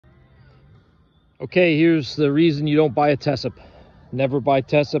Okay, here's the reason you don't buy a Tesup. Never buy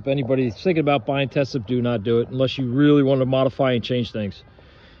Tesup. Anybody thinking about buying Tesup, do not do it unless you really want to modify and change things.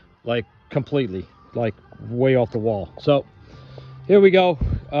 Like completely, like way off the wall. So here we go.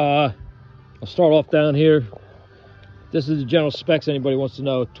 I'll start off down here. This is the general specs anybody wants to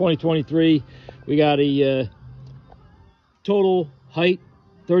know. 2023, we got a total height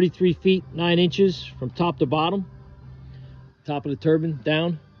 33 feet 9 inches from top to bottom, top of the turbine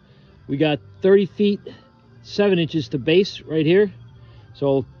down. We got 30 feet 7 inches to base right here.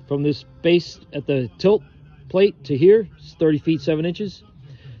 So from this base at the tilt plate to here, it's 30 feet 7 inches.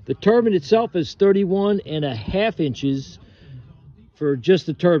 The turbine itself is 31.5 inches for just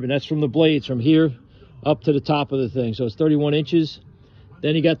the turbine. That's from the blades from here up to the top of the thing. So it's 31 inches.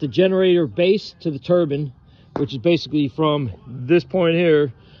 Then you got the generator base to the turbine, which is basically from this point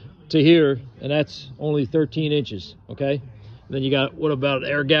here to here, and that's only 13 inches, okay? And then you got, what about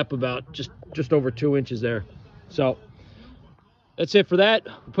air gap, about just over 2 inches there. So that's it for that.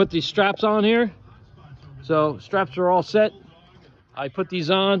 We'll put these straps on here. So straps are all set. I put these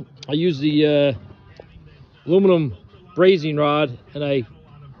on. I use the aluminum brazing rod, and I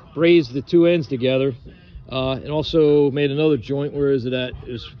brazed the two ends together, and also made another joint. Where is it at?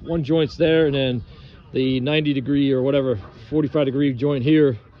 There's one joint's there, and then the 90 degree or whatever 45 degree joint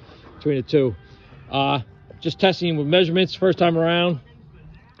here between the two. Just testing with measurements. First time around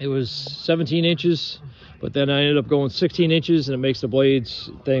it was 17 inches, but then I ended up going 16 inches, and it makes the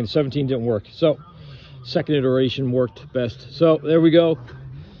blades thing. 17 didn't work, so second iteration worked best. So there we go,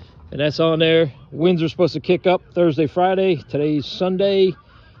 and that's on there. Winds are supposed to kick up Thursday, Friday. Today's Sunday,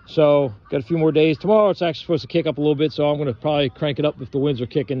 so got a few more days. Tomorrow it's actually supposed to kick up a little bit, so I'm going to probably crank it up if the winds are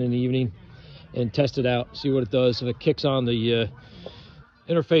kicking in the evening and test it out, see what it does, if it kicks on the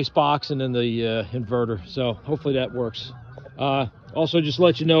interface box and then the inverter. So hopefully that works. Also, just to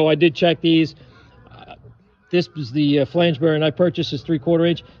let you know, I did check these. This is the flange bearing I purchased, is 3/4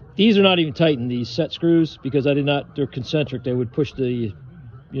 inch. These are not even tightened, these set screws, because I did not, they're concentric. They would push the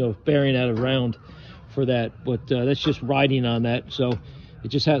bearing out of round for that, but that's just riding on that, so it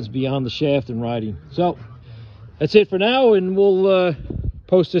just happens to be on the shaft and riding. So that's it for now, and we'll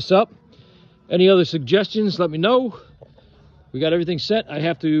post this up. Any other suggestions, let me know. We got everything set. I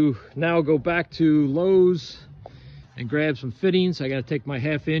have to now go back to Lowe's and grab some fittings. I got to take my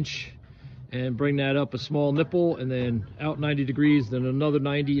 1/2 inch and bring that up a small nipple, and then out 90 degrees, then another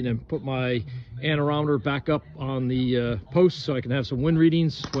 90, and then put my anerometer back up on the post so I can have some wind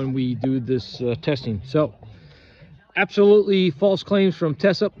readings when we do this testing. So absolutely false claims from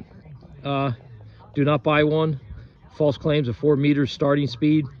Tesup. Do not buy one. False claims of 4 meters starting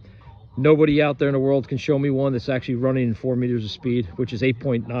speed. Nobody out there in the world can show me one that's actually running in 4 meters of speed, which is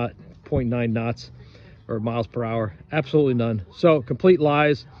 8.9 knots or miles per hour. Absolutely none. So complete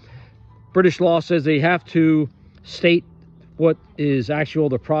lies. British law says they have to state what is actual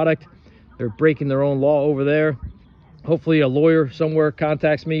the product. They're breaking their own law over there. Hopefully a lawyer somewhere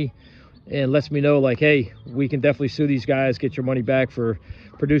contacts me and lets me know, like, hey, we can definitely sue these guys, get your money back for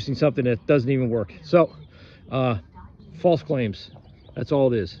producing something that doesn't even work. So false claims, that's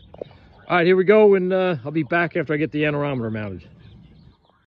all it is. All right, here we go, and I'll be back after I get the anerometer mounted.